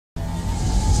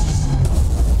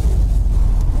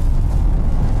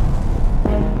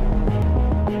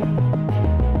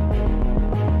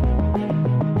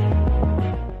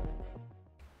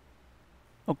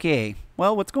Okay,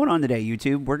 well, what's going on today,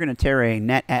 YouTube? We're going to tear a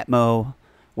Netatmo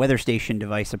Weather Station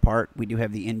device apart. We do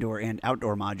have the indoor and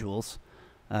outdoor modules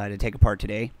to take apart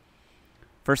today.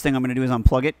 First thing I'm going to do is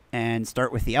unplug it and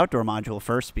start with the outdoor module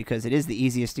first, because it is the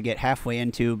easiest to get halfway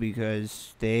into,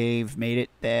 because they've made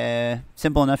it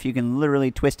simple enough you can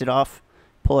literally twist it off,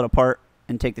 pull it apart,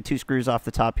 and take the two screws off the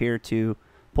top here to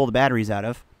pull the batteries out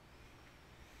of.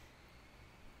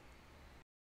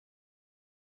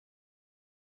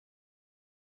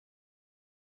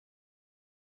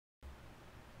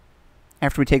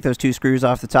 After we take those two screws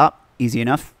off the top, easy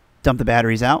enough, dump the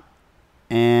batteries out.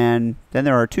 And then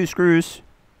there are two screws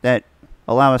that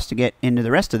allow us to get into the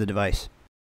rest of the device.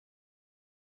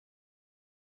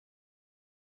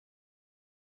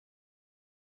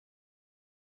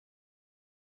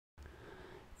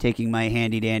 Taking my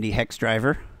handy dandy hex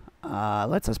driver,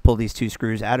 lets us pull these two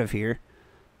screws out of here.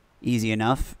 Easy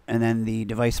enough. And then the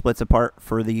device splits apart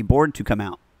for the board to come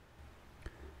out.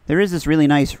 There is this really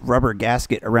nice rubber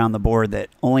gasket around the board that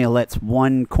only lets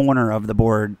one corner of the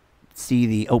board see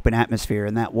the open atmosphere,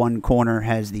 and that one corner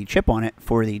has the chip on it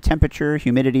for the temperature,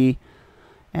 humidity,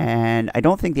 and I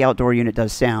don't think the outdoor unit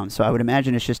does sound, so I would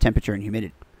imagine it's just temperature and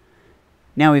humidity.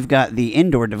 Now we've got the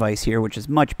indoor device here, which is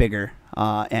much bigger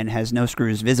and has no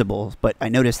screws visible, but I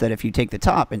noticed that if you take the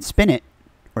top and spin it,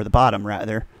 or the bottom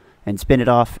rather, and spin it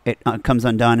off, it comes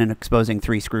undone and exposing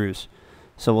three screws.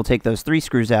 So we'll take those three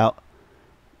screws out.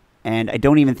 And I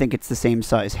don't even think it's the same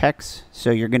size hex, so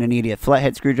you're going to need a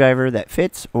flathead screwdriver that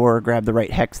fits, or grab the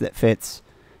right hex that fits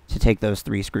to take those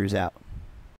three screws out.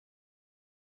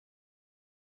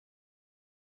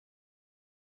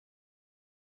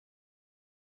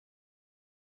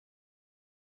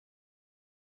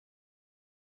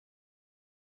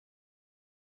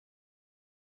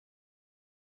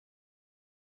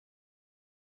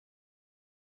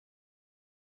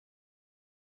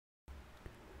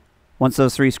 Once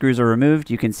those three screws are removed,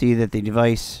 you can see that the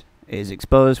device is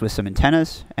exposed with some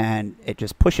antennas, and it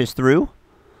just pushes through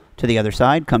to the other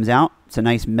side, comes out. It's a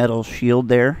nice metal shield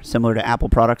there, similar to Apple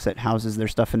products that houses their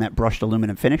stuff in that brushed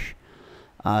aluminum finish.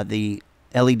 The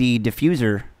LED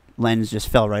diffuser lens just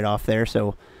fell right off there,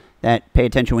 so pay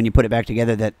attention when you put it back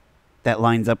together that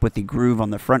lines up with the groove on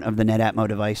the front of the Netatmo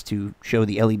device to show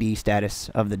the LED status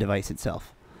of the device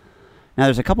itself. Now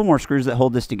there's a couple more screws that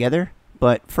hold this together,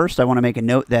 but first I want to make a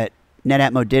note that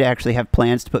Netatmo did actually have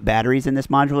plans to put batteries in this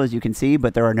module, as you can see,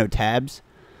 but there are no tabs.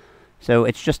 So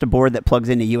it's just a board that plugs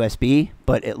into USB,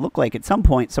 but it looked like at some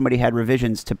point somebody had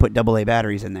revisions to put AA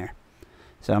batteries in there.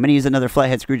 So I'm going to use another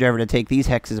flathead screwdriver to take these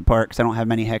hexes apart, because I don't have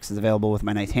many hexes available with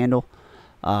my nice handle.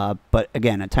 But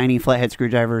again, a tiny flathead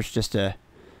screwdriver is just a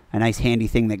nice handy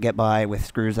thing that get by with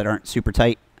screws that aren't super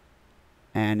tight,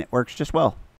 and it works just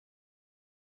well.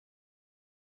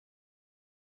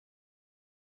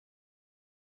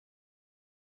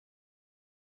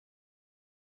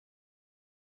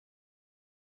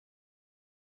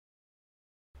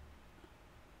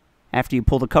 After you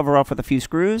pull the cover off with a few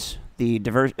screws, the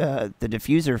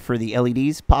diffuser for the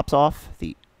LEDs pops off,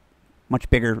 the much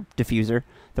bigger diffuser.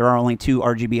 There are only two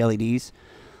RGB LEDs.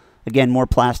 Again, more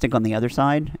plastic on the other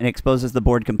side. It exposes the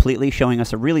board completely, showing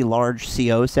us a really large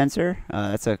CO sensor.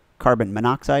 That's a carbon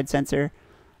monoxide sensor.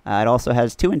 It also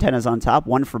has two antennas on top,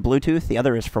 one for Bluetooth, the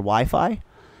other is for Wi-Fi.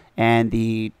 And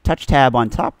the touch tab on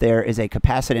top there is a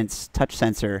capacitance touch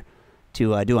sensor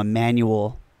to do a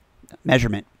manual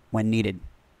measurement when needed.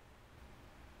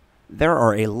 There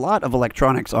are a lot of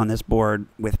electronics on this board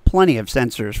with plenty of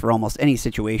sensors for almost any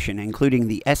situation, including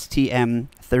the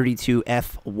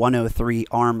STM32F103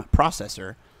 ARM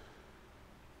processor.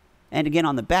 And again,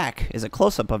 on the back is a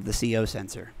close-up of the CO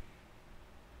sensor.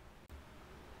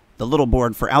 The little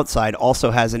board for outside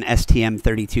also has an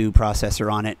STM32 processor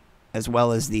on it, as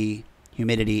well as the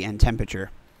humidity and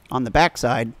temperature. On the back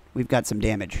side, we've got some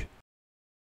damage.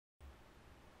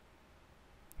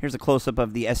 Here's a close-up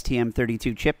of the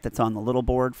STM32 chip that's on the little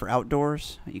board for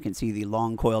outdoors. You can see the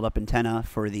long coiled up antenna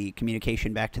for the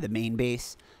communication back to the main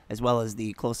base, as well as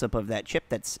the close-up of that chip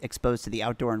that's exposed to the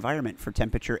outdoor environment for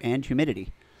temperature and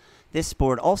humidity. This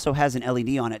board also has an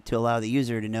LED on it to allow the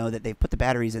user to know that they've put the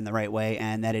batteries in the right way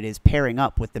and that it is pairing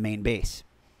up with the main base.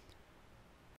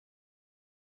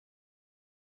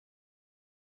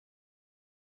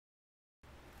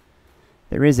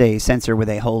 There is a sensor with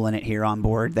a hole in it here on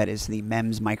board. That is the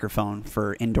MEMS microphone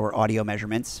for indoor audio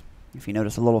measurements. If you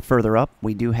notice a little further up,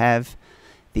 we do have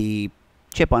the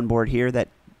chip on board here that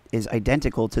is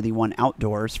identical to the one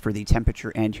outdoors for the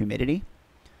temperature and humidity.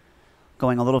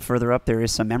 Going a little further up, there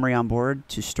is some memory on board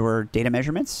to store data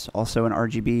measurements, also an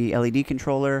RGB LED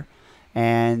controller,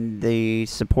 and the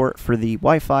support for the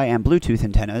Wi-Fi and Bluetooth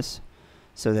antennas.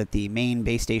 so that the main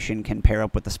base station can pair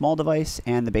up with the small device,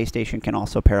 and the base station can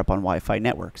also pair up on Wi-Fi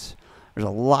networks. There's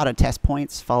a lot of test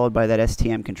points followed by that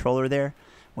STM controller there,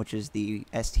 which is the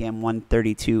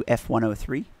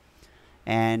STM132F103.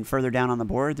 And further down on the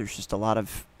board, there's just a lot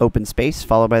of open space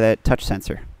followed by that touch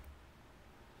sensor.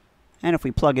 And if we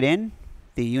plug it in,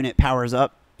 the unit powers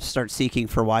up, starts seeking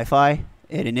for Wi-Fi.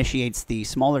 It initiates the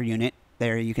smaller unit.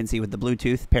 There you can see with the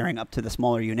Bluetooth pairing up to the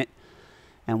smaller unit.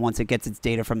 And once it gets its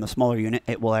data from the smaller unit,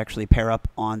 it will actually pair up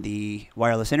on the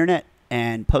wireless internet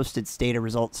and post its data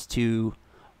results to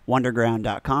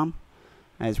wonderground.com.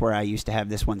 That's where I used to have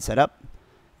this one set up.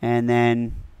 And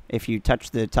then if you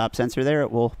touch the top sensor there,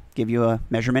 it will give you a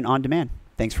measurement on demand.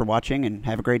 Thanks for watching and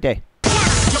have a great day.